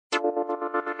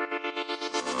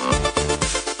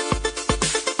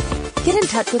Get in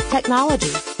touch with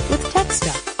technology with Tech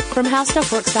Stuff from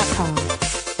HowStuffWorks.com.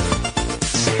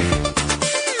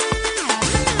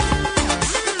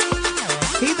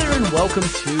 Hey there and welcome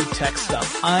to Tech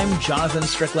Stuff. I'm Jonathan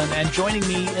Strickland, and joining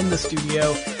me in the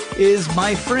studio is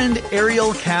my friend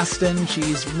Ariel Caston.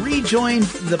 She's rejoined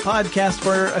the podcast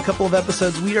for a couple of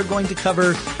episodes. We are going to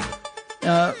cover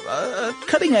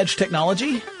cutting edge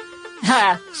technology.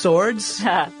 Swords.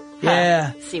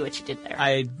 Yeah. See what you did there.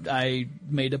 I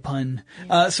made a pun.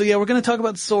 So we're going to talk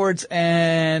about swords,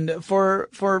 and for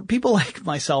people like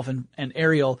myself and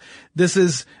Ariel, this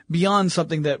is beyond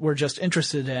something that we're just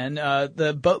interested in.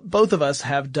 Both of us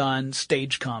have done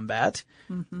stage combat.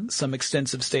 Mm-hmm. Some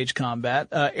extensive stage combat.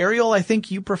 Ariel, I think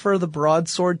you prefer the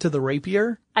broadsword to the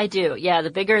rapier? I do. Yeah, the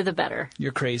bigger the better.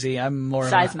 You're crazy. I'm more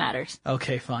Size matters.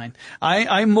 Okay, fine.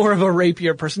 I'm more of a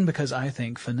rapier person because I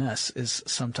think finesse is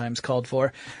sometimes called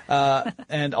for.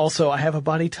 And also I have a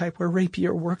body type where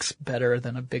rapier works better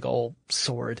than a big old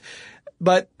sword.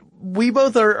 But we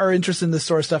both are interested in this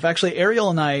sort of stuff. Actually, Ariel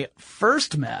and I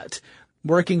first met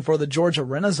working for the Georgia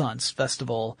Renaissance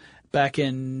Festival back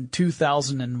in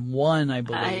 2001, I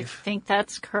believe. I think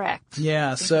that's correct.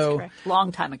 Yeah, so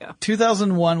long time ago.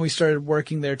 2001, we started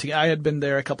working there together. I had been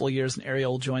there a couple of years, and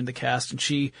Ariel joined the cast, and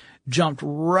she jumped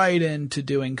right into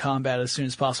doing combat as soon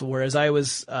as possible. Whereas I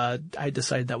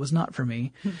decided that was not for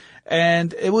me,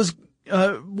 and it was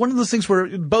one of those things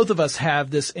where both of us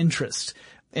have this interest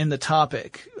in the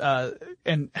topic,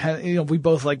 and we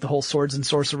both like the whole swords and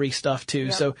sorcery stuff too.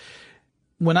 Yep. So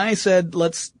when I said,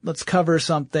 let's cover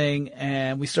something,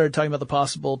 and we started talking about the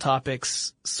possible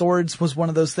topics, swords was one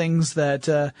of those things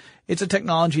that, it's a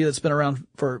technology that's been around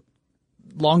for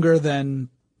longer than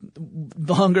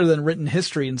written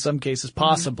history in some cases,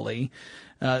 possibly.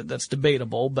 Mm-hmm. That's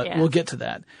debatable, but we'll get to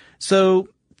that. So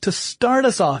to start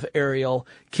us off, Ariel,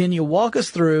 can you walk us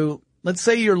through, let's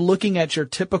say you're looking at your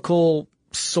typical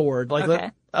sword,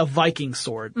 like a Viking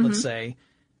sword, mm-hmm. let's say.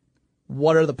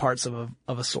 What are the parts of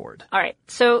a sword? All right.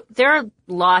 So there are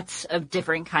lots of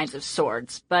different kinds of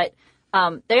swords, but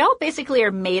they all basically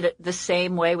are made the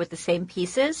same way with the same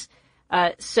pieces.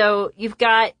 So you've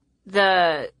got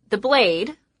the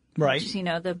blade, right? Which is,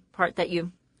 the part that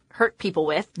you hurt people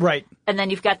with, right? And then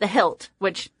you've got the hilt,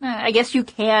 which I guess you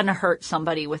can hurt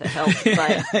somebody with a hilt,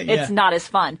 but it's not as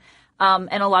fun.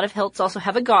 And a lot of hilts also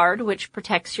have a guard, which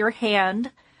protects your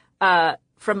hand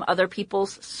from other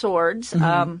people's swords.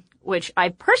 Mm-hmm. Which I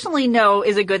personally know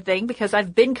is a good thing because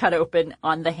I've been cut open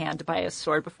on the hand by a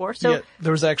sword before. So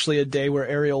there was actually a day where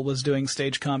Ariel was doing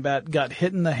stage combat, got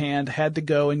hit in the hand, had to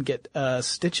go and get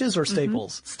stitches or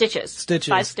staples? Mm-hmm. Stitches.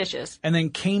 5 stitches. And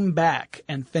then came back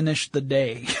and finished the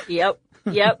day. Yep.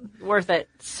 Worth it.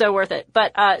 So worth it.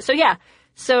 But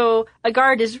so a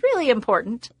guard is really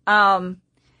important. And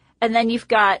then you've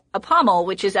got a pommel,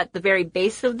 which is at the very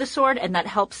base of the sword, and that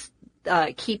helps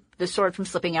keep the sword from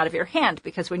slipping out of your hand,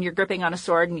 because when you're gripping on a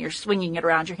sword and you're swinging it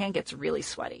around, your hand gets really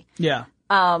sweaty. Yeah.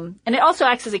 And it also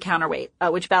acts as a counterweight,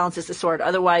 which balances the sword.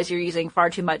 Otherwise, you're using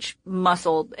far too much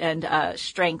muscle and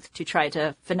strength to try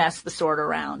to finesse the sword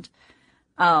around.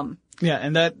 And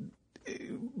that,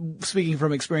 speaking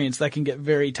from experience, that can get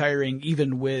very tiring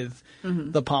even with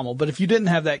the pommel. But if you didn't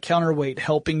have that counterweight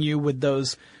helping you with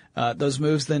those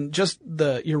moves, then just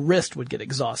your wrist would get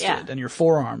exhausted and your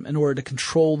forearm in order to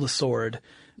control the sword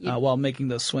while making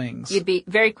those swings. You'd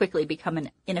very quickly become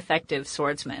an ineffective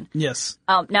swordsman. Yes.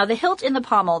 Now the hilt in the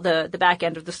pommel, the back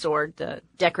end of the sword, the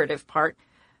decorative part,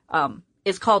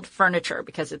 is called furniture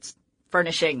because it's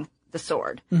furnishing the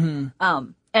sword. Mm-hmm.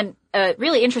 And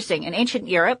really interesting, in ancient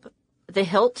Europe, the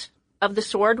hilt of the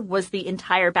sword was the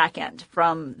entire back end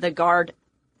from the guard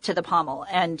to the pommel,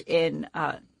 and in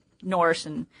Norse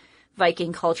and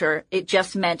Viking culture, it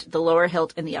just meant the lower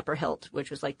hilt and the upper hilt, which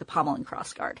was like the pommel and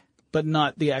crossguard. But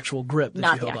not the actual grip that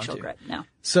not you held the actual onto. Grip, no.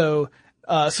 So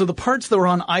the parts that were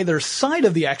on either side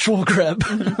of the actual grip,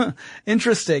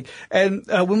 interesting. And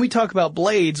when we talk about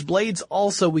blades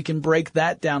also, we can break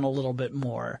that down a little bit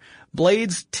more.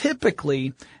 Blades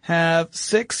typically have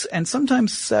 6 and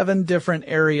sometimes 7 different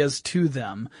areas to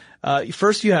them.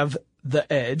 First you have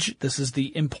the edge. This is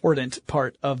the important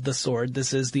part of the sword.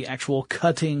 This is the actual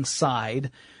cutting side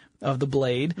of the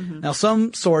blade. Mm-hmm. Now,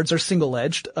 some swords are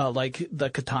single-edged, like the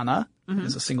katana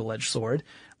is a single-edged sword.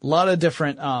 A lot of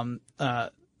different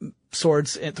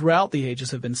swords throughout the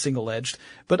ages have been single-edged,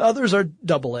 but others are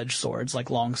double-edged swords,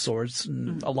 like long swords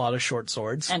and a lot of short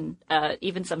swords. And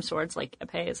even some swords, like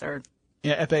épées, are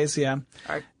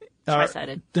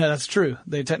tri-sided. That's true.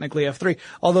 They technically have 3,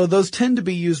 although those tend to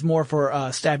be used more for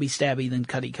stabby-stabby than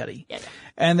cutty-cutty. Yeah.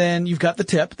 And then you've got the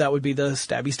tip. That would be the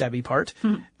stabby part.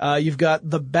 You've got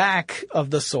the back of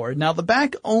the sword. Now, the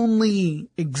back only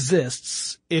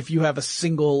exists if you have a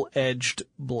single-edged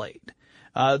blade.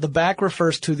 The back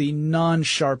refers to the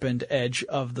non-sharpened edge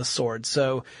of the sword.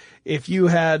 So if you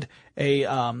had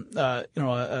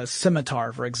a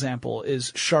scimitar, for example,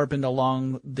 is sharpened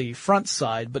along the front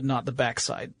side, but not the back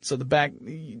side. So the back,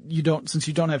 since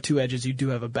you don't have two edges, you do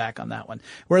have a back on that one.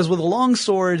 Whereas with a long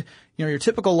sword, your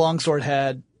typical long sword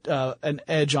had, an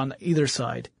edge on either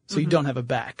side. So you don't have a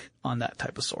back on that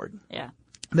type of sword. Yeah.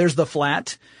 There's the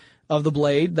flat of the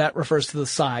blade. That refers to the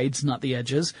sides, not the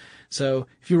edges. So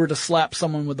if you were to slap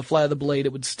someone with the flat of the blade,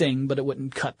 it would sting, but it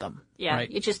wouldn't cut them. Yeah,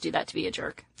 right? you just do that to be a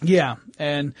jerk. Yeah,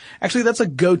 and actually that's a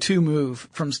go-to move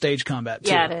from stage combat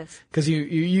too. Yeah, it is. Because you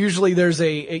usually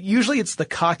usually it's the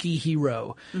cocky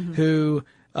hero who,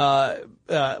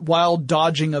 while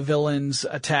dodging a villain's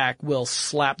attack, will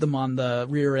slap them on the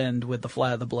rear end with the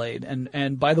flat of the blade.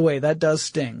 And by the way, that does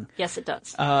sting. Yes, it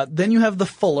does. Then you have the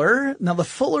fuller. Now the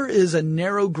fuller is a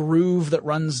narrow groove that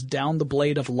runs down the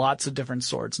blade of lots of different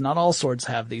swords. Not all swords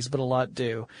have these, but a lot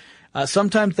do.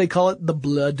 Sometimes they call it the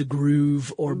blood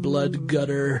groove or blood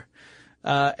gutter.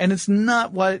 And it's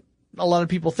not what a lot of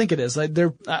people think it is.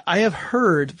 I have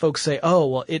heard folks say, oh,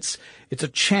 well, it's a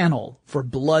channel for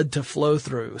blood to flow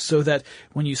through so that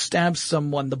when you stab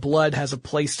someone, the blood has a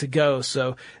place to go.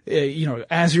 So,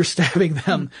 as you're stabbing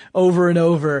them over and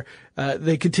over,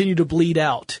 they continue to bleed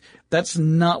out. That's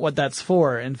not what that's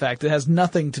for. In fact, it has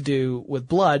nothing to do with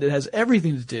blood. It has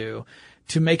everything to do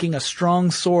to making a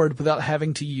strong sword without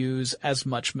having to use as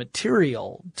much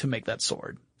material to make that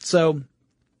sword. So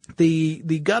the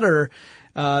gutter,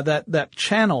 that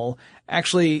channel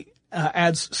actually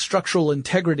adds structural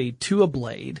integrity to a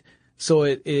blade, so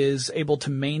it is able to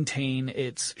maintain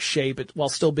its shape while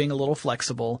still being a little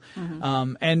flexible,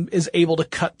 and is able to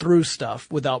cut through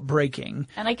stuff without breaking.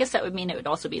 And I guess that would mean it would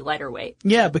also be lighter weight.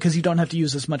 Yeah, because you don't have to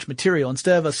use as much material.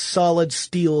 Instead of a solid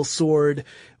steel sword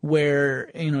where,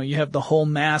 you have the whole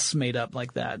mass made up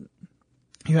like that,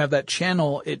 you have that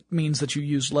channel, it means that you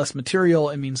use less material.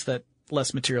 It means that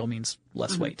less material means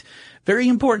less weight. Very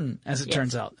important, as it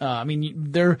turns out.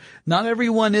 Not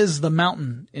everyone is the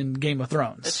mountain in Game of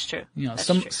Thrones. That's true.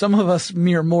 Some of us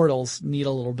mere mortals need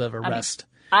a little bit of a rest.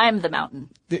 I'm the mountain.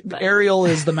 Ariel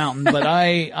is the mountain, but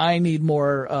I need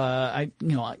more, a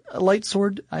light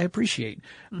sword I appreciate.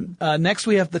 Next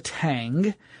we have the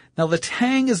tang. Now the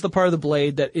tang is the part of the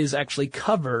blade that is actually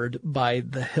covered by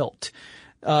the hilt.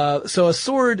 So a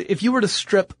sword, if you were to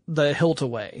strip the hilt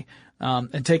away,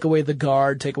 and take away the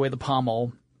guard, take away the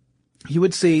pommel, you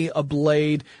would see a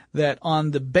blade that on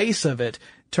the base of it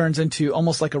turns into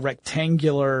almost like a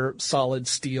rectangular solid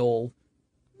steel,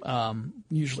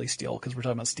 usually steel because we're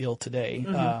talking about steel today,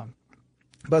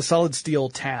 but a solid steel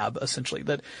tab essentially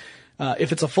that,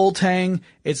 if it's a full tang,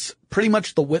 it's pretty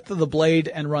much the width of the blade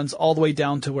and runs all the way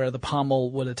down to where the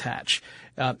pommel would attach.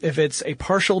 If it's a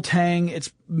partial tang,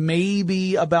 it's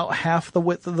maybe about half the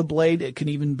width of the blade. It can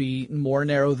even be more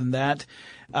narrow than that.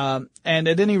 And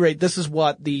at any rate, this is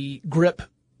what the grip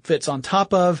fits on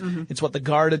top of. It's what the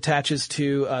guard attaches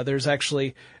to. There's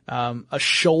actually, a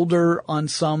shoulder on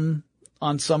some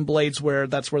blades where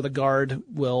that's where the guard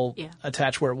will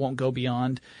attach, where it won't go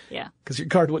beyond. Yeah. Because your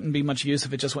guard wouldn't be much use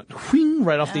if it just went whing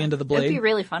right off the end of the blade. It'd be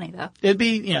really funny though. It'd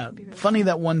be, funny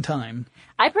that one time.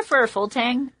 I prefer a full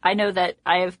tang. I know that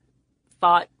I have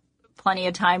fought plenty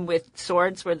of time with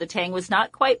swords where the tang was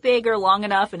not quite big or long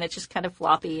enough and it's just kind of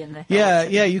floppy in the hilt.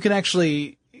 Yeah, you can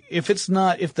actually, if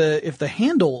the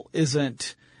handle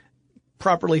isn't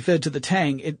properly fitted to the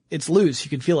tang, it's loose. You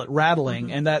can feel it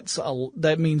rattling, and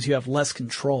that means you have less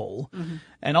control.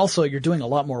 And also you're doing a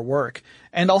lot more work.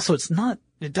 And also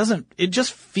it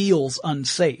just feels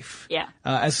unsafe. Yeah.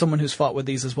 As someone who's fought with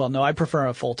these as well. No, I prefer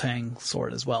a full tang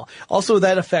sword as well. Also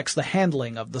that affects the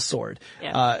handling of the sword.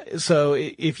 Yeah. So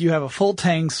if you have a full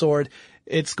tang sword,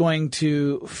 it's going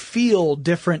to feel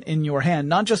different in your hand,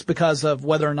 not just because of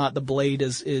whether or not the blade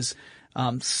is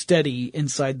steady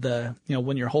inside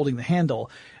when you're holding the handle,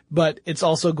 but it's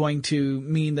also going to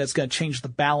mean that it's going to change the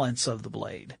balance of the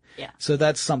blade. Yeah. So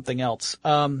that's something else.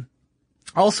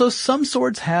 Also, some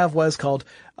swords have what is called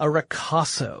a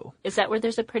ricasso. Is that where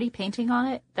there's a pretty painting on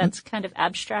it? That's kind of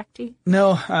abstract-y?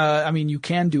 No, you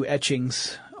can do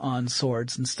etchings on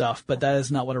swords and stuff, but that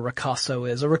is not what a ricasso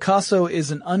is. A ricasso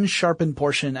is an unsharpened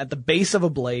portion at the base of a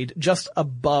blade just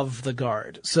above the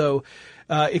guard. So,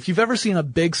 if you've ever seen a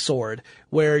big sword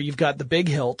where you've got the big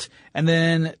hilt and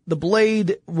then the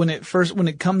blade, when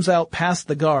it comes out past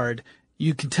the guard,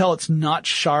 you can tell it's not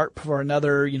sharp for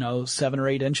another, 7 or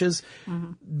 8 inches.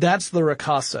 That's the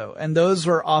ricasso. And those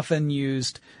were often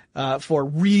used, for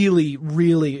really,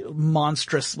 really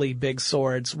monstrously big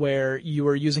swords where you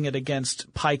were using it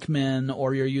against pikemen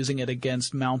or you're using it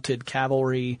against mounted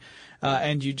cavalry.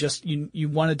 And you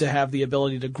wanted to have the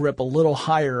ability to grip a little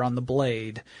higher on the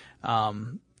blade,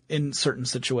 in certain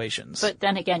situations. But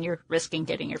then again, you're risking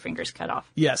getting your fingers cut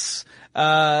off. Yes.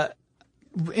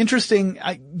 Interesting.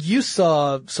 You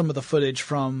saw some of the footage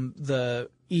from the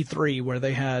E3 where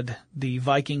they had the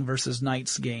Viking versus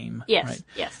Knights game. Yes, right?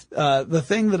 yes. The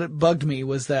thing that it bugged me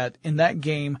was that in that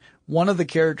game, one of the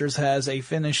characters has a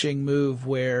finishing move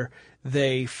where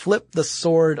they flip the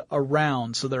sword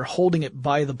around, so they're holding it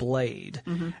by the blade,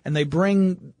 and they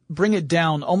bring it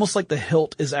down almost like the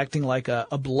hilt is acting like a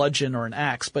bludgeon or an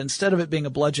axe, but instead of it being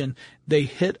a bludgeon, they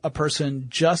hit a person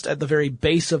just at the very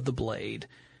base of the blade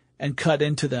and cut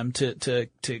into them to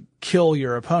kill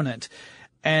your opponent.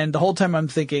 And the whole time I'm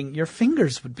thinking, your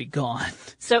fingers would be gone.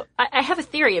 So I have a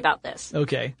theory about this.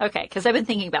 Okay. Okay, because I've been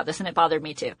thinking about this and it bothered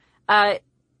me too.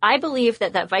 I believe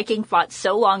that Viking fought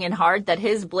so long and hard that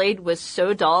his blade was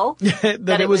so dull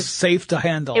that it was safe to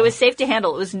handle. It was safe to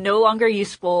handle. It was no longer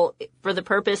useful for the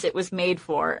purpose it was made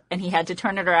for, and he had to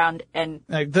turn it around and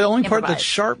the only part improvise. that's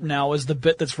sharp now is the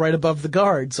bit that's right above the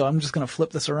guard, so I'm just going to flip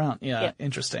this around. Yeah,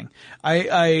 interesting.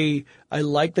 I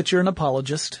like that you're an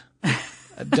apologist.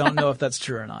 I don't know if that's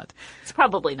true or not. It's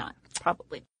probably not.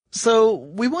 Probably. So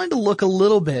we wanted to look a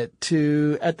little bit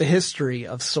at the history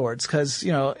of swords because,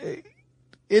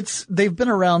 they've been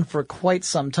around for quite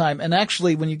some time. And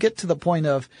actually, when you get to the point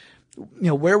of,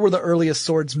 where were the earliest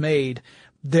swords made,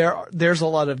 there's a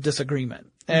lot of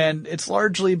disagreement. And it's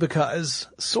largely because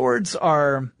swords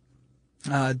are,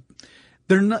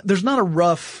 there's not a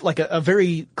rough, like a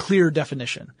very clear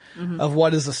definition of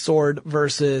what is a sword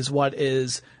versus what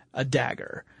is a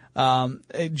dagger.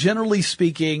 Generally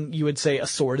speaking, you would say a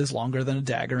sword is longer than a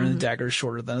dagger and a dagger is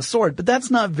shorter than a sword, but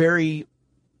that's not very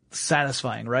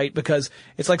satisfying, right? Because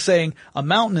it's like saying a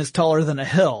mountain is taller than a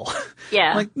hill.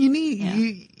 Yeah. Like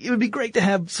it would be great to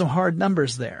have some hard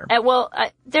numbers there.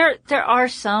 There are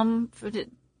some,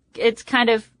 it's kind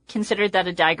of considered that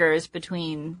a dagger is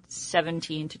between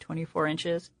 17 to 24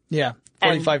 inches. Yeah.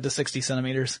 45 to 60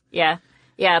 centimeters. Yeah.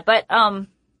 Yeah. But,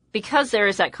 because there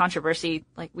is that controversy,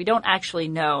 like we don't actually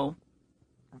know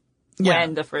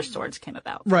when the first swords came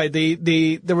about. Right.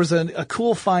 There was a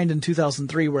cool find in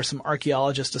 2003 where some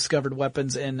archaeologists discovered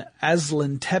weapons in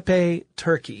Aslantepe,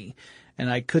 Turkey. And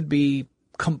I could be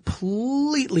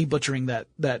completely butchering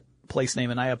that place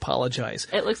name, and I apologize.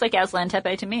 It looks like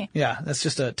Aslantepe to me. Yeah, that's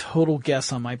just a total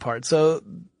guess on my part. So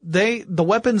the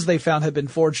weapons they found had been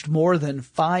forged more than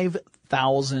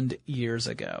 5,000 years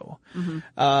ago.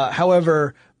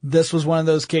 However, this was one of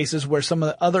those cases where some of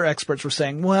the other experts were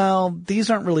saying, well, these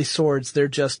aren't really swords, they're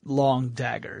just long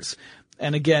daggers.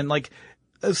 And again,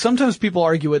 sometimes people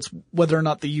argue it's whether or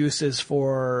not the use is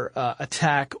for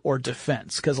attack or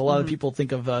defense, because a lot of people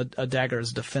think of a dagger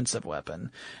as a defensive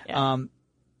weapon. Yeah.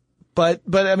 But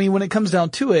I mean, when it comes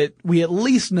down to it, we at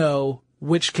least know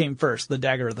which came first, the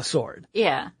dagger or the sword.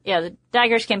 Yeah. Yeah, the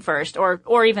daggers came first,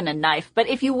 or even a knife. But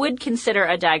if you would consider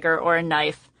a dagger or a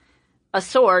knife a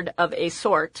sword of a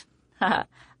sort,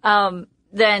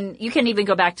 then you can even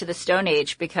go back to the Stone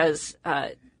Age because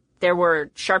there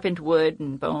were sharpened wood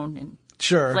and bone and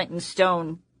flint and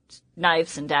stone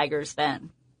knives and daggers then.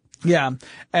 Yeah.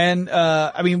 And,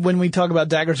 I mean, when we talk about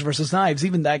daggers versus knives,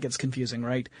 even that gets confusing,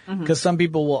 right? Because some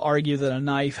people will argue that a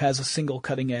knife has a single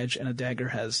cutting edge and a dagger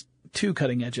has two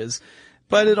cutting edges.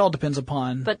 But it all depends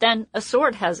upon. But then a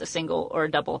sword has a single or a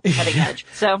double cutting edge.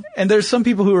 So. And there's some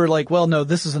people who are like, well, no,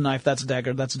 this is a knife, that's a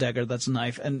dagger, that's a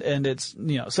knife. And it's,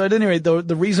 so at any rate,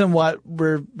 the reason why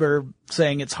we're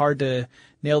saying it's hard to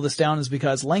nail this down is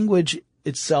because language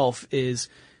itself is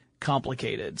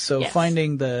complicated. So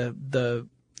finding the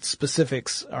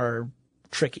specifics are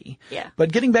tricky. Yeah.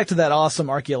 But getting back to that awesome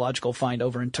archaeological find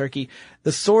over in Turkey,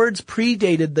 the swords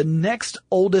predated the next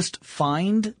oldest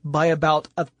find by about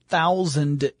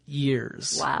 1,000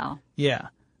 years. Wow. Yeah.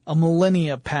 A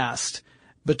millennia passed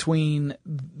between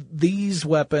these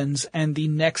weapons and the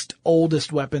next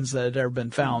oldest weapons that had ever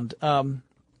been found. So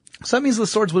that means the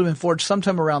swords would have been forged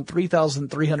sometime around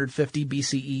 3,350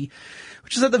 BCE,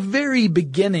 which is at the very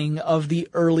beginning of the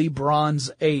early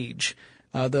Bronze Age.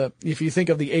 If you think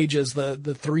of the ages,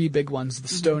 the three big ones, the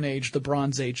Stone Age, the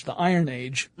Bronze Age, the Iron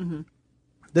Age.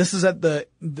 This is at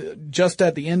just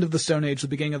at the end of the Stone Age, the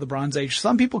beginning of the Bronze Age.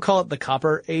 Some people call it the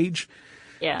Copper Age.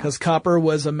 Yeah. Because copper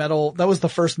was a metal, that was the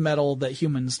first metal that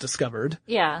humans discovered.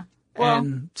 Yeah. Well,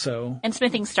 and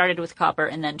smithing started with copper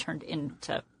and then turned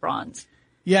into bronze.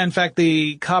 Yeah, in fact,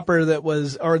 the copper that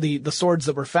was, or the swords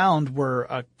that were found were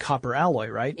a copper alloy,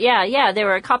 right? Yeah, they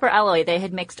were a copper alloy. They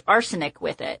had mixed arsenic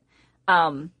with it.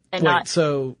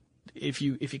 So if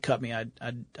you cut me,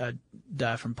 I'd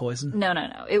die from poison? No.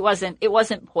 It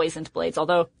wasn't poisoned blades,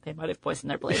 although they might have poisoned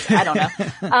their blades. I don't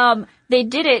know. They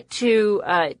did it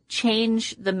to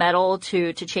change the metal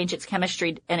to change its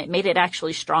chemistry, and it made it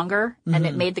actually stronger, and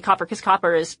it made the copper, because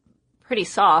copper is pretty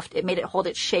soft, it made it hold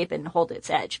its shape and hold its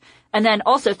edge. And then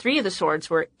also 3 of the swords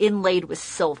were inlaid with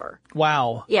silver.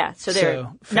 Wow. Yeah, so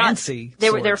they're fancy. They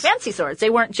were fancy swords. They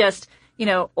weren't just,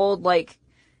 old, like,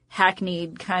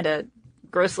 hackneyed kind of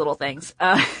gross little things.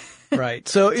 Right.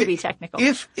 So to be technical.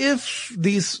 If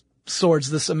these swords,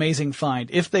 this amazing find,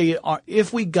 if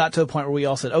we got to a point where we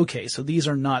all said, okay, so these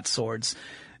are not swords,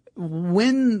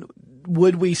 when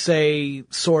would we say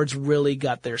swords really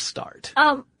got their start?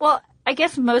 Well, I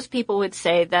guess most people would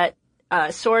say that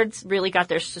swords really got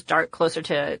their start closer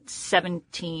to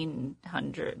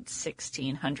 1700,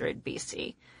 1600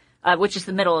 BC, which is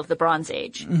the middle of the Bronze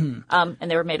Age. And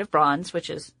they were made of bronze,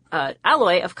 which is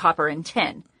alloy of copper and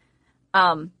tin.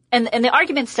 And the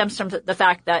argument stems from the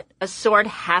fact that a sword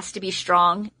has to be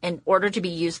strong in order to be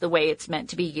used the way it's meant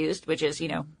to be used, which is,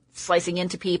 slicing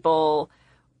into people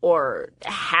or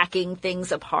hacking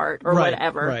things apart or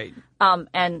whatever. Right.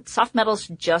 And soft metals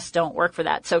just don't work for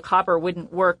that. So copper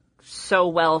wouldn't work so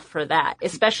well for that,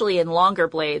 especially in longer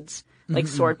blades, like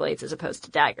sword blades as opposed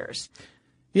to daggers.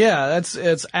 Yeah,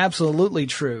 it's absolutely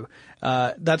true.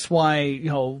 That's why,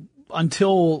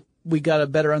 until we got a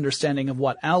better understanding of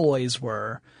what alloys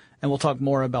were, and we'll talk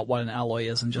more about what an alloy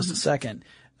is in just a second,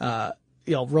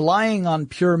 relying on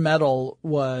pure metal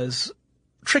was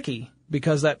tricky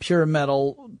because that pure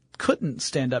metal couldn't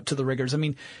stand up to the rigors. I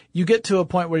mean, you get to a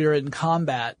point where you're in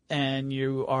combat and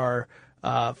you are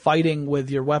fighting with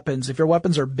your weapons. If your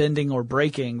weapons are bending or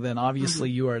breaking, then obviously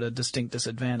you are at a distinct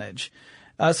disadvantage.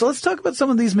 So let's talk about some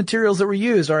of these materials that were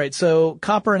used. All right. So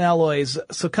copper and alloys.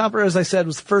 So copper, as I said,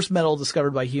 was the first metal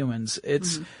discovered by humans.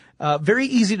 It's very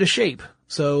easy to shape.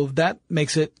 So that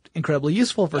makes it incredibly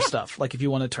useful for stuff. Like if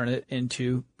you want to turn it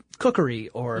into cookery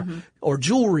or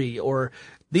jewelry, or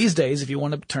these days, if you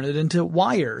want to turn it into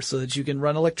wire so that you can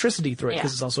run electricity through it,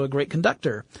 because it's also a great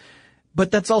conductor. But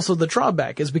that's also the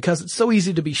drawback, is because it's so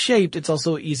easy to be shaped, it's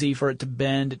also easy for it to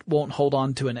bend. It won't hold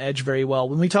on to an edge very well.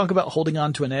 When we talk about holding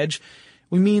on to an edge,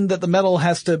 we mean that the metal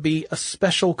has to be a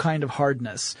special kind of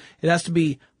hardness. It has to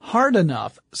be hard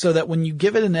enough so that when you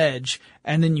give it an edge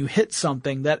and then you hit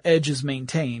something, that edge is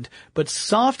maintained, but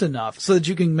soft enough so that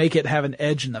you can make it have an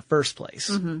edge in the first place.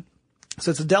 So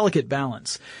it's a delicate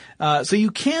balance. So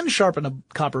you can sharpen a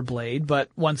copper blade, but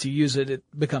once you use it, it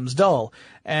becomes dull.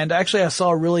 And actually I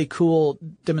saw a really cool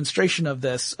demonstration of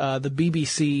this. The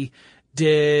BBC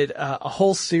did a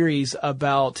whole series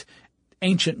about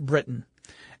ancient Britain.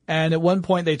 And at one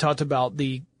point they talked about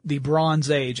the Bronze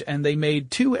Age, and they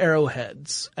made 2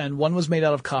 arrowheads, and one was made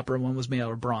out of copper and one was made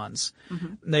out of bronze.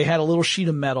 They had a little sheet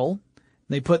of metal.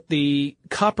 They put the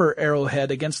copper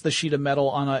arrowhead against the sheet of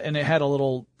metal and it had a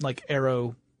little like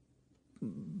arrow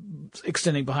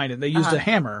extending behind it. They used a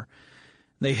hammer.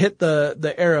 They hit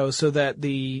the arrow so that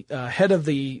the head of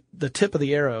the tip of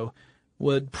the arrow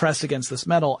would press against this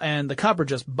metal, and the copper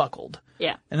just buckled.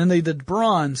 Yeah. And then they did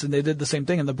bronze, and they did the same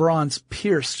thing, and the bronze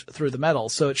pierced through the metal.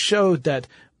 So it showed that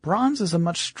bronze is a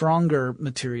much stronger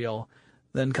material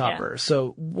than copper.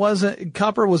 So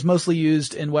copper was mostly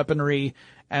used in weaponry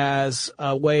as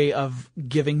a way of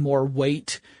giving more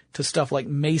weight to stuff like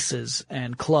maces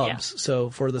and clubs.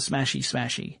 So for the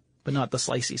smashy, but not the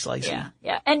slicey.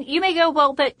 Yeah. And you may go,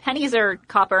 well, but pennies are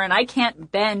copper and I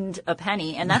can't bend a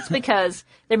penny. And that's because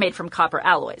they're made from copper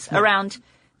alloys. Around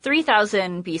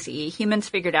 3000 BCE, humans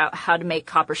figured out how to make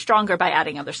copper stronger by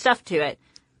adding other stuff to it,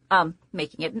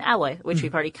 making it an alloy, which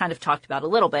we've already kind of talked about a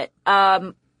little bit.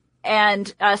 And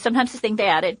sometimes the thing they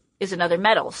added is another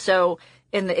metal. So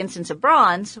in the instance of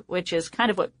bronze, which is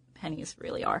kind of what pennies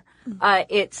really are,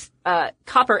 it's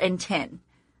copper and tin.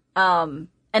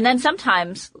 And then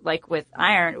sometimes, like with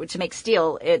iron, to make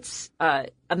steel, it's a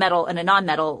metal and a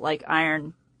non-metal, like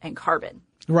iron and carbon.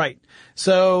 Right.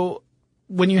 So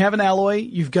when you have an alloy,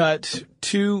 you've got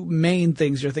 2 main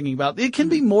things you're thinking about. It can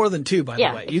be more than 2, by the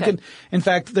way. You can, in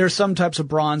fact, there's some types of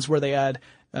bronze where they add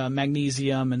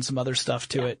magnesium and some other stuff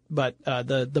to it, but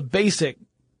the basic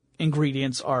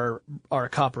ingredients are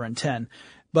copper and tin.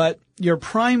 But your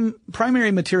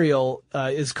primary material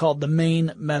is called the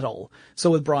main metal. So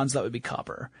with bronze, that would be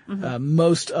copper.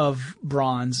 Most of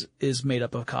bronze is made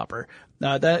up of copper.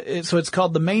 So it's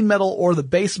called the main metal or the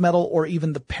base metal or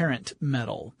even the parent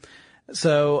metal.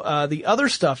 So the other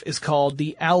stuff is called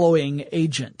the alloying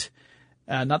agent.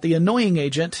 Not the annoying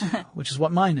agent, which is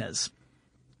what mine is.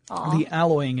 The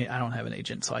alloying, I don't have an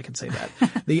agent, so I can say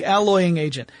that. The alloying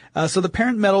agent. So the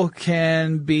parent metal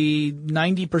can be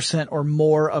 90% or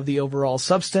more of the overall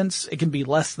substance. It can be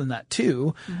less than that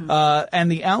too.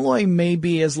 And the alloy may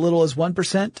be as little as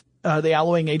 1%. The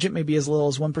alloying agent may be as little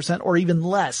as 1% or even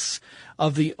less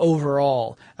of the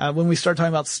overall. When we start talking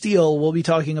about steel, we'll be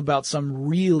talking about some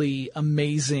really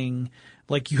amazing,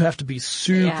 like you have to be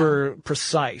super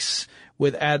precise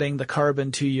with adding the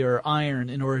carbon to your iron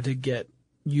in order to get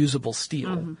usable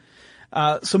steel.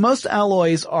 So most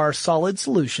alloys are solid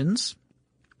solutions.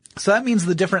 So that means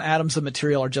the different atoms of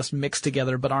material are just mixed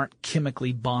together but aren't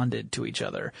chemically bonded to each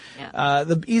other.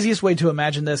 The easiest way to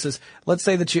imagine this is, let's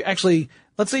say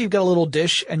you've got a little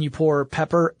dish and you pour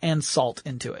pepper and salt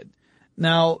into it.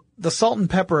 Now, the salt and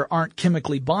pepper aren't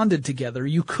chemically bonded together.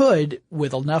 You could,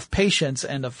 with enough patience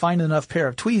and a fine enough pair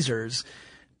of tweezers,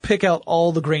 pick out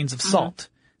all the grains of salt.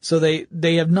 So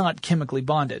they have not chemically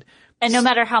bonded. And no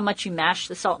matter how much you mash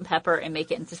the salt and pepper and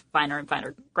make it into finer and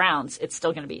finer grounds, it's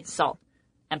still going to be salt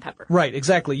and pepper. Right,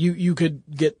 exactly. You could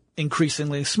get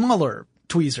increasingly smaller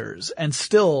tweezers and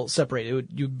still separate it.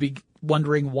 You'd be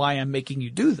wondering why I'm making you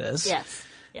do this. Yes.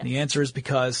 And the answer is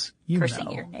because you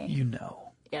Cursing your name. You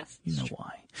know. Yes. You know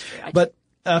why. But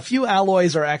a few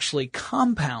alloys are actually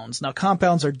compounds. Now,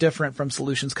 compounds are different from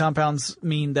solutions. Compounds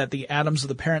mean that the atoms of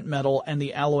the parent metal and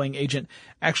the alloying agent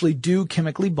actually do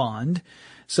chemically bond.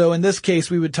 So in this case,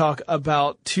 we would talk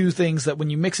about two things that when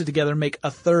you mix it together make a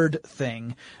third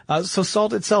thing. So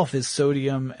salt itself is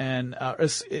sodium and,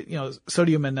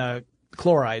 sodium and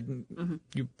chloride.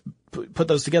 You put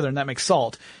those together and that makes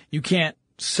salt. You can't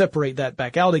separate that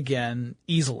back out again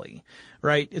easily,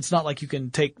 right? It's not like you can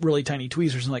take really tiny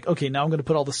tweezers and okay, now I'm going to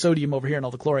put all the sodium over here and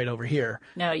all the chloride over here.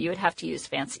 No, you would have to use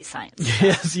fancy science.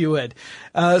 Yes, you would.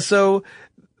 So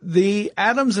the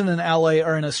atoms in an alloy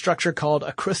are in a structure called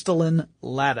a crystalline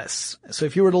lattice. So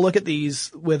if you were to look at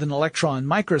these with an electron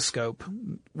microscope,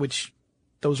 which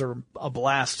those are a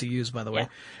blast to use, by the way,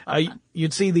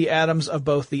 you'd see the atoms of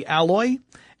both the alloy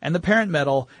and the parent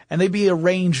metal, and they'd be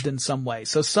arranged in some way.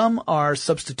 So some are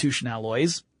substitution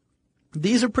alloys.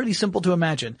 These are pretty simple to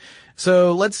imagine.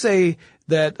 So let's say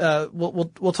that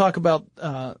we'll talk about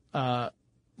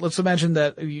let's imagine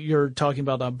that you're talking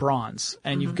about bronze,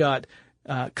 and you've got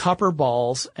copper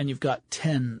balls and you've got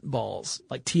tin balls,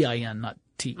 like TIN, not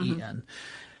TEN.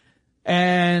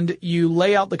 And you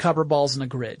lay out the copper balls in a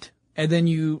grid. And then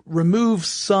you remove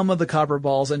some of the copper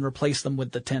balls and replace them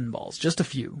with the tin balls. Just a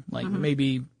few,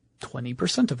 maybe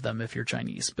 20% of them if you're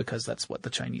Chinese, because that's what the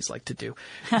Chinese like to do.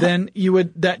 Then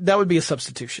that would be a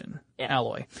substitution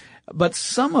alloy. But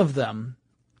some of them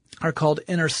are called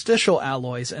interstitial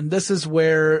alloys, and this is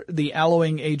where the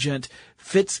alloying agent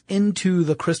fits into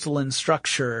the crystalline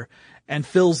structure and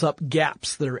fills up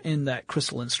gaps that are in that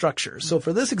crystalline structure. So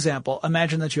for this example,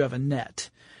 imagine that you have a net.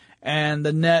 And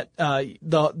the net,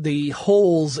 the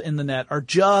holes in the net are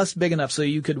just big enough so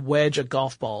you could wedge a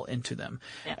golf ball into them.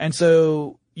 And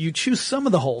so you choose some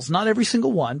of the holes, not every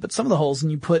single one, but some of the holes,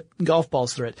 and you put golf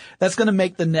balls through it. That's going to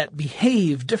make the net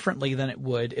behave differently than it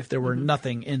would if there were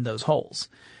nothing in those holes.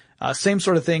 Same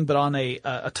sort of thing, but on a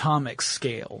atomic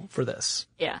scale for this.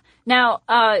 Yeah. Now,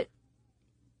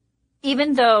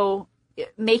 even though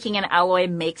making an alloy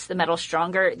makes the metal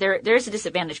stronger, there's a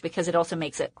disadvantage because it also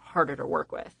makes it harder to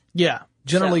work with. Yeah.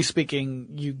 Generally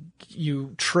speaking,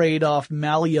 you trade off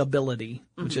malleability,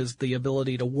 which is the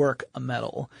ability to work a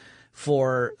metal,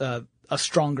 for a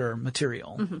stronger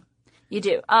material. You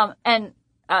do.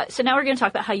 So now we're going to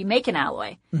talk about how you make an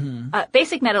alloy.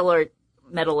 Basic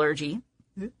metallurgy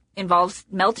involves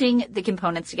melting the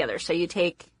components together. So you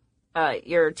take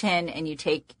your tin and you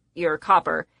take your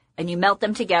copper and you melt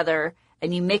them together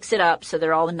and you mix it up so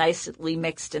they're all nicely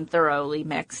mixed and thoroughly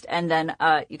mixed, and then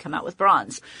you come out with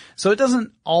bronze. So it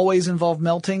doesn't always involve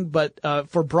melting, but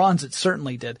for bronze it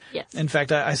certainly did. Yes. In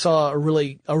fact, I saw a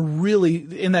really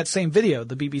in that same video,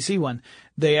 the BBC one,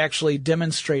 they actually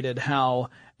demonstrated how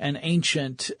an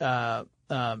ancient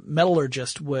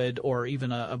metallurgist would, or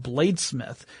even a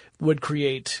bladesmith would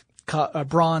create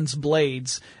bronze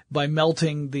blades by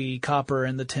melting the copper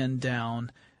and the tin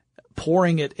down,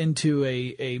 pouring it into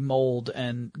a mold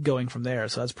and going from there.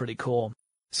 So that's pretty cool.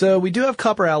 So we do have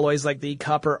copper alloys like the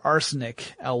copper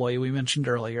arsenic alloy we mentioned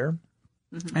earlier.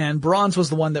 And bronze was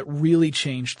the one that really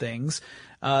changed things.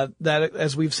 That,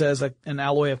 as we've said, is like an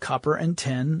alloy of copper and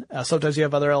tin. Sometimes you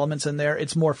have other elements in there.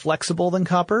 It's more flexible than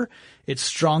copper. It's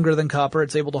stronger than copper.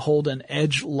 It's able to hold an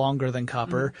edge longer than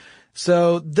copper.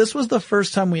 So this was the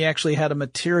first time we actually had a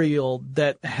material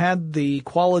that had the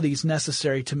qualities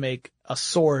necessary to make a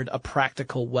sword a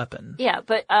practical weapon. Yeah,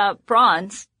 but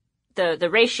bronze the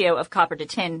ratio of copper to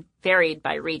tin varied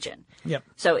by region. Yep.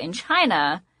 So in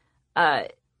China,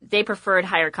 they preferred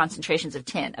higher concentrations of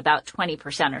tin, about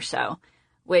 20% or so,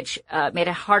 which made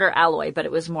a harder alloy, but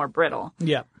it was more brittle.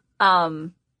 Yep.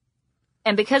 And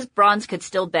because bronze could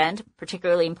still bend,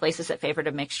 particularly in places that favored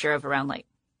a mixture of around like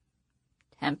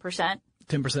 10%.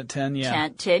 10% tin, yeah.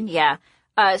 Tin, yeah.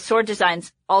 Sword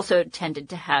designs tended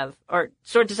to have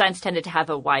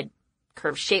a wide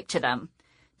curved shape to them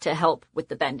to help with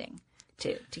the bending,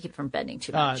 to keep from bending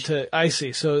too much. I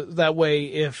see. So that way,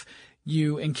 if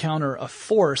you encounter a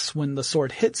force when the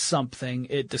sword hits something,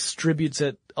 it distributes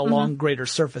it along greater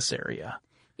surface area.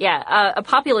 Yeah. A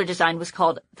popular design was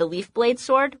called the leaf blade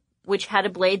sword, which had a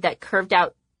blade that curved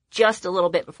out just a little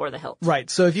bit before the hilt. Right.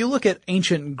 So if you look at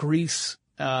ancient Greece,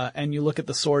 and you look at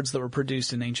the swords that were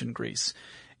produced in ancient Greece,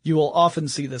 you will often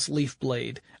see this leaf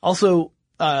blade. Also,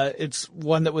 it's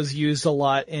one that was used a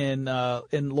lot in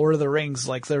Lord of the Rings.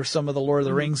 Like there's some of the Lord of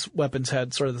the Rings weapons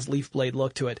had sort of this leaf blade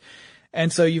look to it.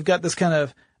 And so you've got this kind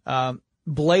of,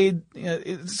 blade.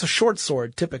 It's a short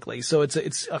sword typically. So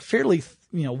it's a fairly,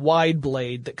 wide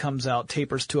blade that comes out,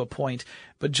 tapers to a point.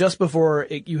 But just before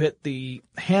you hit the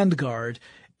handguard,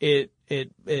 it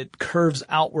curves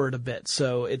outward a bit.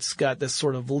 So it's got this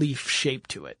sort of leaf shape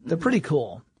to it. They're pretty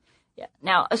cool. Yeah.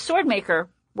 Now, a sword maker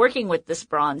working with this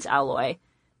bronze alloy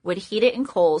would heat it in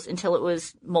coals until it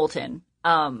was molten.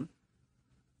 And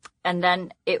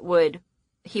then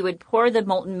he would pour the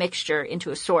molten mixture into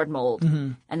a sword mold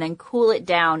and then cool it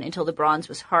down until the bronze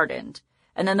was hardened.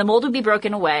 And then the mold would be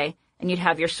broken away and you'd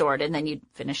have your sword and then you'd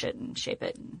finish it and shape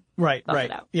it and buff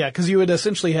it out. Yeah, because you would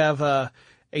essentially have a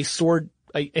sword,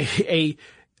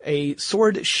 a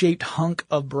sword-shaped hunk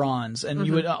of bronze, and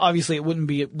you would obviously it wouldn't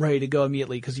be ready to go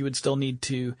immediately because you would still need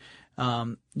to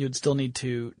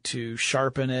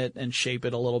sharpen it and shape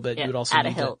it a little bit. Yeah, you would also add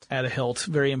need a hilt. to add a hilt.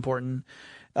 Very important.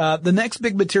 The next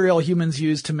big material humans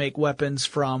used to make weapons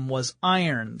from was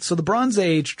iron. So the Bronze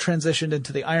Age transitioned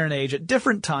into the Iron Age at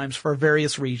different times for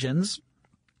various regions,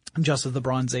 just as the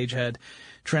Bronze Age had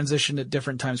transitioned at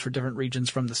different times for different regions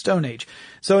from the Stone Age.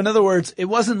 So in other words, it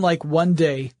wasn't like one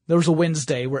day, there was a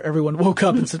Wednesday where everyone woke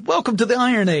up and said, welcome to the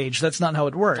Iron Age. That's not how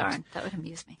it worked. Darn, that would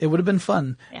amuse me. It would have been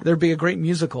fun. Yeah. There'd be a great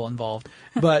musical involved.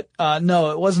 But,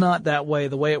 no, it was not that way.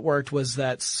 The way it worked was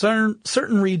that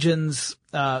certain regions,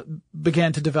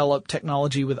 began to develop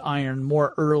technology with iron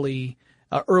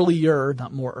earlier,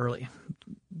 not more early.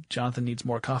 Jonathan needs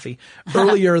more coffee,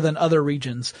 earlier than other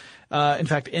regions. In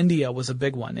fact, India was a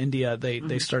big one. India,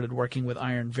 they started working with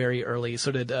iron very early.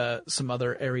 So did, some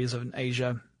other areas of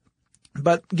Asia.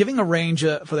 But giving a range,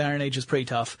 for the Iron Age is pretty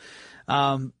tough.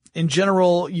 In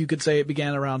general, you could say it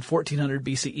began around 1400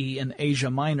 BCE in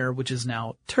Asia Minor, which is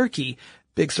now Turkey.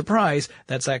 Big surprise.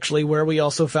 That's actually where we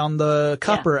also found the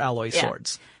copper alloy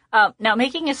swords. Now,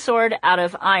 making a sword out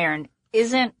of iron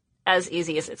isn't as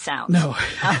easy as it sounds. No.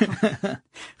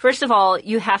 First of all,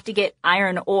 you have to get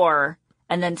iron ore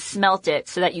and then smelt it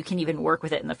so that you can even work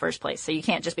with it in the first place. So you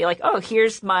can't just be like, oh,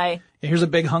 here's a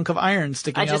big hunk of iron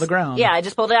sticking out of the ground. Yeah, I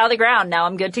just pulled it out of the ground. Now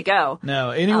I'm good to go. No,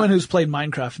 anyone who's played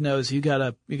Minecraft knows you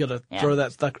gotta throw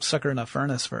that sucker in a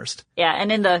furnace first. Yeah,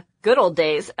 and in the good old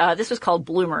days, this was called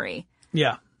bloomery.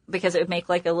 Yeah. Because it would make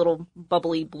like a little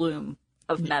bubbly bloom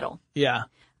of metal. Yeah.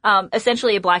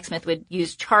 Essentially, a blacksmith would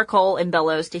use charcoal and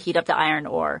bellows to heat up the iron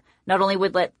ore. Not only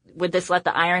would this let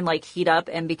the iron like heat up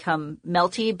and become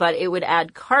melty, but it would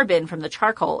add carbon from the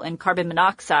charcoal and carbon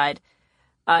monoxide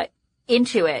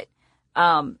into it,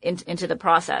 into the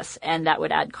process, and that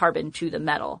would add carbon to the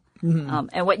metal.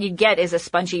 And what you'd get is a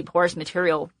spongy, porous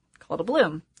material called a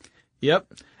bloom. Yep.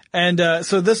 And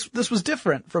so this was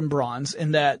different from bronze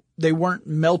in that they weren't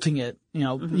melting it.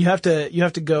 You have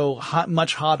to go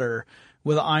much hotter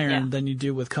with iron than you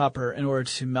do with copper in order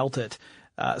to melt it.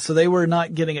 So they were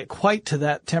not getting it quite to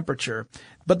that temperature.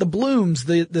 But the blooms,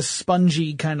 the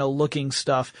spongy kind of looking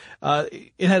stuff,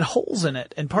 it had holes in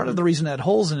it. And part of the reason it had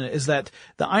holes in it is that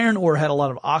the iron ore had a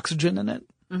lot of oxygen in it.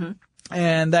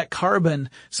 And that carbon,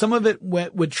 some of it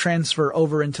would transfer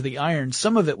over into the iron.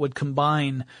 Some of it would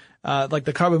combine, like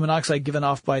the carbon monoxide given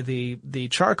off by the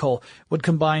charcoal would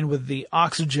combine with the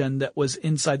oxygen that was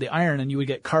inside the iron, and you would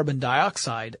get carbon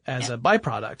dioxide as a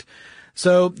byproduct.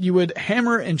 So you would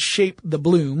hammer and shape the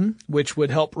bloom, which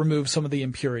would help remove some of the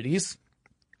impurities.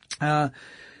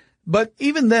 But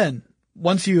even then,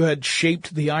 once you had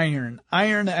shaped the iron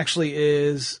actually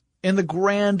is, in the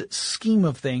grand scheme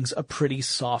of things, a pretty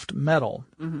soft metal.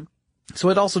 So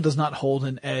it also does not hold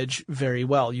an edge very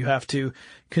well. You have to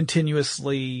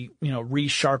continuously,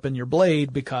 resharpen your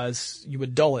blade because you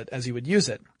would dull it as you would use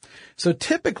it. So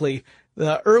typically,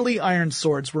 the early iron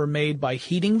swords were made by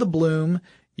heating the bloom.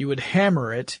 You would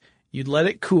hammer it. you'd let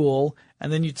it cool,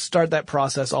 and then you'd start that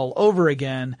process all over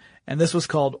again. And this was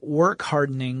called work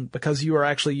hardening because you were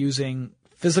actually using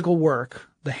physical work,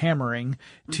 the hammering,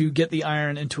 to get the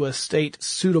iron into a state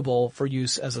suitable for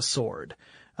use as a sword.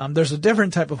 There's a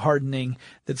different type of hardening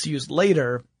that's used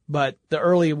later, but the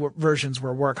early versions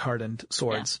were work hardened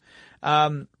swords. Yeah.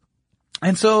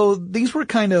 And so these were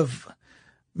kind of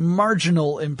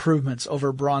marginal improvements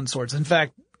over bronze swords. In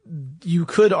fact, you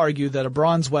could argue that a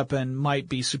bronze weapon might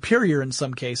be superior in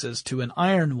some cases to an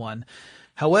iron one.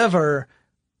 However,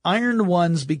 iron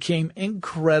ones became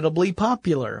incredibly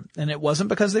popular, and it wasn't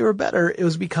because they were better, it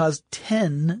was because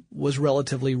tin was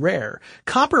relatively rare.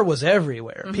 Copper was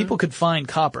everywhere. Mm-hmm. People could find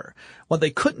copper. What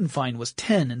they couldn't find was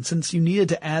tin, and since you needed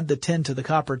to add the tin to the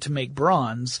copper to make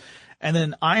bronze, and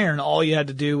then iron, all you had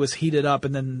to do was heat it up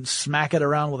and then smack it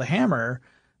around with a hammer,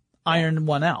 iron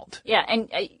won out. Yeah, and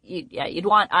you'd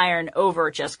want iron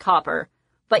over just copper,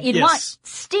 but you'd want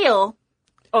steel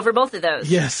over both of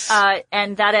those. Yes.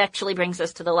 And that actually brings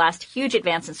us to the last huge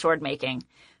advance in sword making,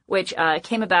 which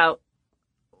came about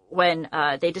when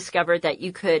they discovered that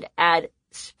you could add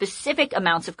specific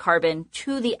amounts of carbon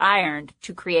to the iron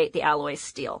to create the alloy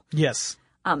steel. Yes.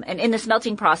 And in the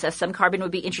smelting process, some carbon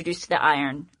would be introduced to the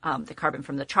iron, the carbon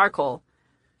from the charcoal.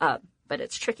 But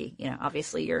it's tricky.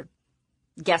 Obviously you're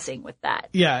guessing with that.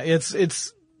 Yeah,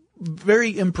 it's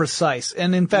very imprecise.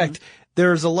 And in fact,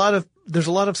 there's a lot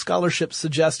of scholarship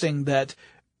suggesting that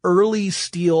early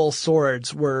steel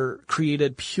swords were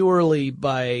created purely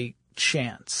by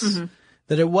chance. Mm-hmm.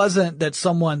 That it wasn't that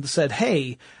someone said,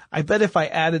 hey, I bet if I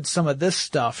added some of this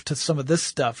stuff to some of this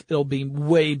stuff, it'll be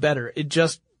way better. It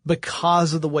just,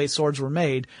 because of the way swords were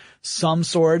made, some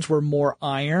swords were more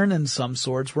iron and some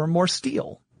swords were more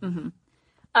steel. Mm-hmm.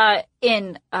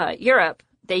 In Europe,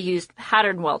 they used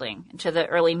pattern welding into the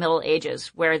early Middle Ages,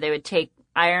 where they would take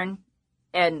iron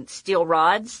and steel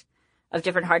rods of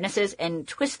different hardnesses and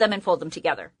twist them and fold them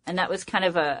together. And that was kind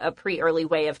of a pre-early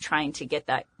way of trying to get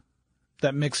that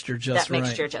mixture just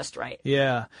right.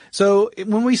 Yeah. So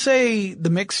when we say the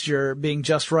mixture being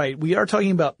just right, we are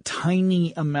talking about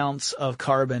tiny amounts of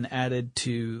carbon added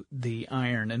to the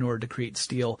iron in order to create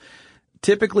steel.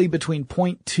 Typically between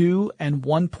 0.2 and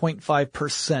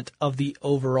 1.5% of the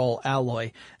overall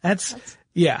alloy. That's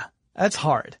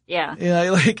hard. Yeah.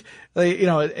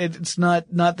 It's not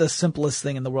the simplest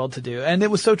thing in the world to do. And it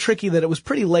was so tricky that it was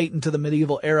pretty late into the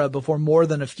medieval era before more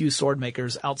than a few sword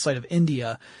makers outside of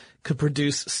India could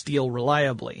produce steel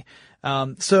reliably.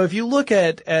 So if you look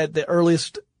at the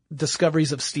earliest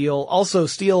discoveries of steel, also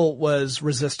steel was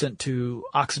resistant to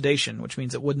oxidation, which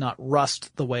means it would not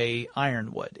rust the way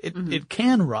iron would. It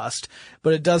can rust,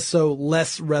 but it does so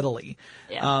less readily.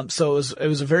 Yeah. So it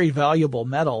was a very valuable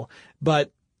metal.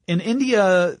 But in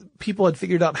India, people had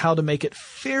figured out how to make it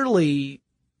fairly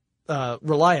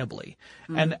reliably.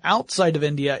 Mm. And outside of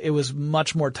India, it was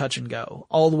much more touch and go,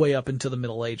 all the way up into the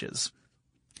Middle Ages.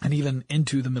 And even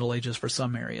into the Middle Ages for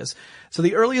some areas. So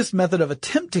the earliest method of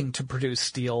attempting to produce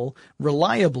steel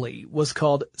reliably was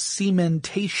called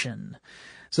cementation.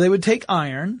 So they would take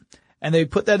iron and they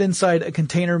put that inside a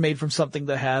container made from something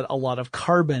that had a lot of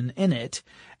carbon in it,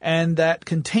 and that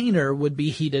container would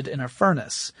be heated in a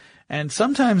furnace. And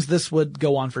sometimes this would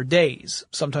go on for days,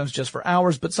 sometimes just for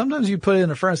hours, but sometimes you put it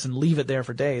in a furnace and leave it there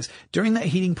for days. During that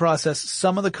heating process,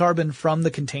 some of the carbon from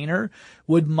the container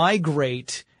would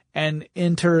migrate and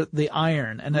enter the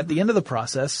iron. And at the end of the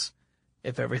process,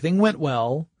 if everything went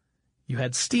well, you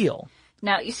had steel.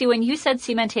 Now, you see, when you said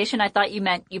cementation, I thought you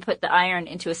meant you put the iron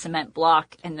into a cement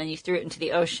block and then you threw it into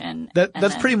the ocean.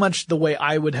 That's pretty much the way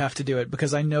I would have to do it,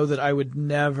 because I know that I would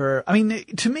never,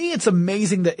 to me, it's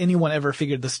amazing that anyone ever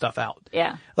figured this stuff out.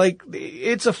 Yeah. Like,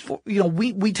 we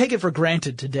take it for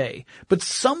granted today, but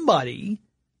somebody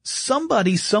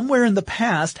somewhere in the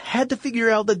past had to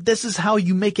figure out that this is how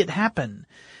you make it happen.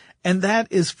 And that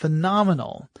is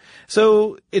phenomenal.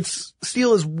 So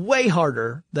steel is way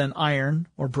harder than iron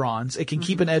or bronze. It can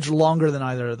keep an edge longer than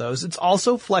either of those. It's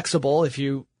also flexible if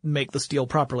you make the steel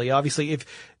properly. Obviously,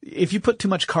 if you put too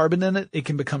much carbon in it, it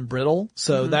can become brittle.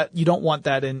 So that you don't want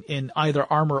that in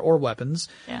either armor or weapons.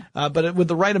 Yeah. But with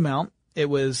the right amount,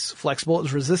 it was flexible. It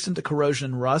was resistant to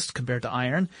corrosion and rust compared to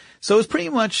iron. So it was pretty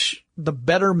much the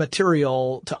better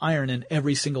material to iron in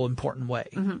every single important way.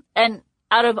 Mm-hmm. And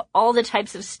out of all the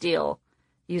types of steel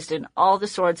used in all the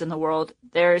swords in the world,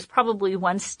 there is probably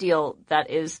one steel that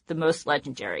is the most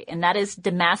legendary, and that is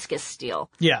Damascus steel.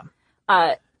 Yeah.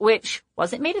 Which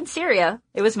wasn't made in Syria.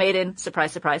 It was made in,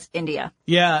 surprise, surprise, India.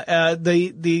 Yeah.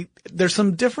 There's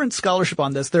some different scholarship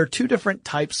on this. There are two different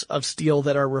types of steel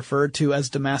that are referred to as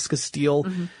Damascus steel.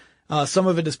 Mm-hmm. Some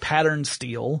of it is patterned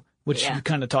steel, which you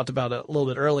kind of talked about a little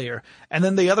bit earlier. And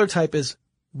then the other type is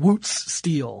Wootz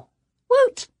steel.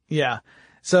 Woot! Yeah.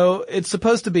 So it's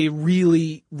supposed to be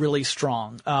really, really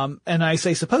strong. And I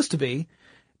say supposed to be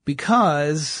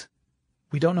because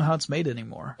we don't know how it's made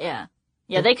anymore. Yeah.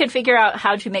 Yeah, they could figure out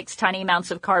how to mix tiny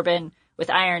amounts of carbon with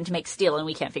iron to make steel, and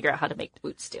we can't figure out how to make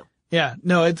Wootz steel. Yeah,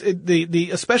 no,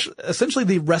 essentially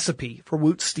the recipe for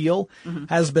Wootz steel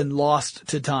has been lost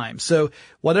to time. So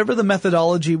whatever the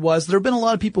methodology was, there have been a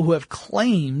lot of people who have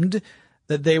claimed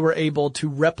that they were able to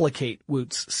replicate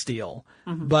Wootz steel.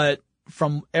 But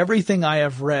from everything I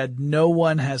have read, no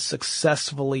one has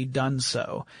successfully done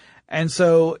so. And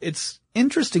so it's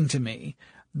interesting to me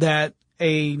that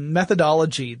a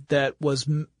methodology that was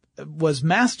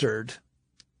mastered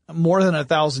more than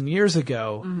 1,000 years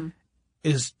ago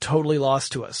is totally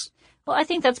lost to us. Well, I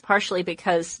think that's partially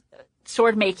because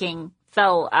sword making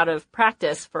fell out of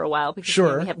practice for a while because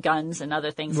we have guns and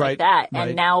other things like that.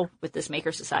 And now with this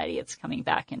Maker Society, it's coming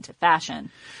back into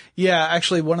fashion. Yeah,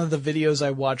 actually, one of the videos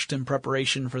I watched in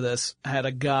preparation for this had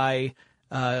a guy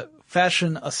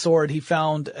fashion a sword. He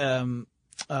found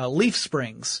leaf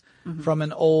springs from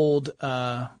an old,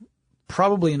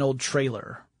 probably an old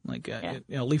trailer. Like,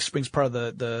 leaf springs part of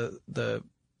the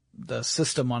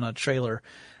system on a trailer,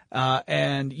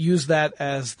 and use that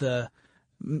as the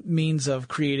means of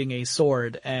creating a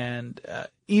sword. And,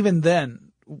 even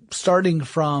then, starting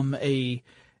from a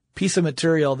piece of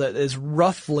material that is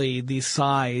roughly the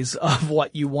size of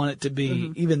what you want it to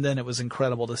be, even then it was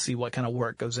incredible to see what kind of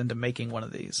work goes into making one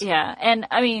of these. Yeah. And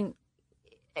I mean,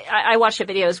 I watched a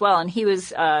video as well, and he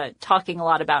was, talking a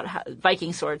lot about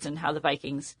Viking swords and how the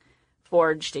Vikings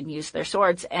forged and used their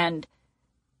swords. And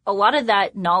a lot of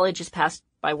that knowledge is passed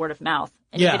by word of mouth.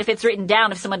 And even if it's written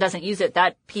down, if someone doesn't use it,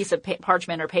 that piece of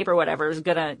parchment or paper, whatever, is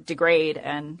going to degrade.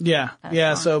 And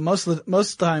so most of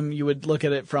the time you would look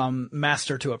at it from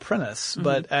master to apprentice.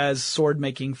 But as sword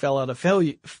making fell out of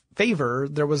favor,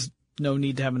 there was no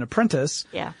need to have an apprentice.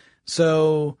 Yeah.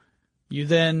 So you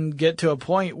then get to a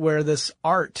point where this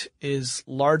art is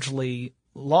largely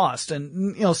lost.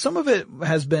 And, some of it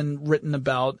has been written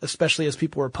about, especially as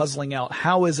people were puzzling out,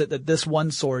 how is it that this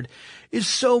one sword is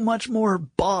so much more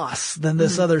boss than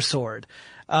this other sword?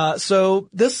 So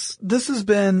this has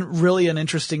been really an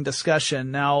interesting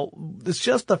discussion. Now, it's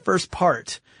just the first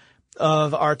part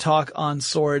of our talk on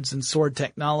swords and sword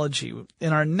technology.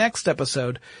 In our next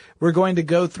episode, we're going to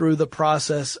go through the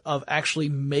process of actually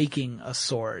making a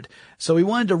sword. So we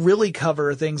wanted to really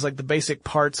cover things like the basic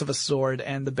parts of a sword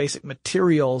and the basic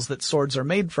materials that swords are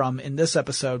made from in this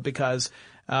episode because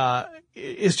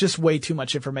it's just way too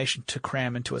much information to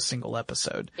cram into a single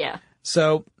episode. Yeah.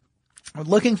 So I'm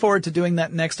looking forward to doing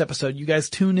that next episode. You guys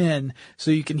tune in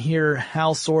so you can hear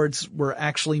how swords were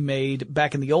actually made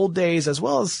back in the old days, as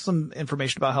well as some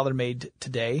information about how they're made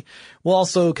today. We'll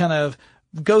also kind of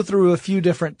go through a few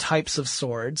different types of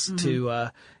swords to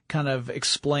kind of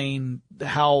explain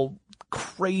how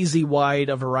crazy wide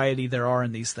a variety there are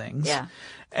in these things. Yeah.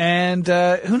 And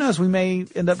who knows, we may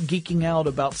end up geeking out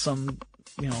about some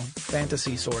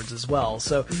fantasy swords as well.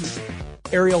 So,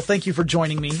 Ariel, thank you for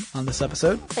joining me on this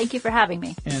episode. Thank you for having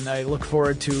me. And I look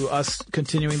forward to us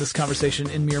continuing this conversation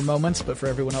in mere moments, but for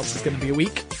everyone else, it's going to be a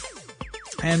week.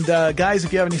 And guys,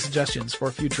 if you have any suggestions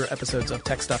for future episodes of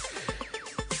Tech Stuff,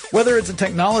 whether it's a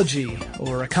technology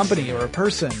or a company or a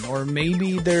person, or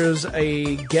maybe there's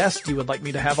a guest you would like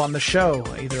me to have on the show,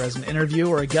 either as an interview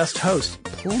or a guest host,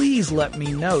 please let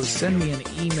me know. Send me an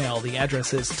email. The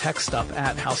address is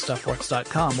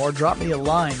techstuff@howstuffworks.com, or drop me a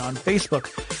line on Facebook,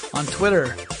 on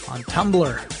Twitter, on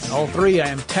Tumblr. And all three, I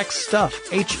am TechStuff,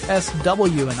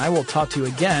 HSW, and I will talk to you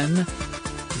again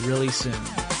really soon.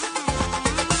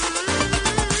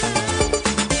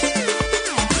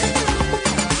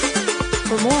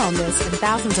 For more on this and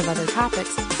thousands of other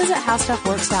topics, visit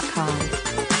howstuffworks.com.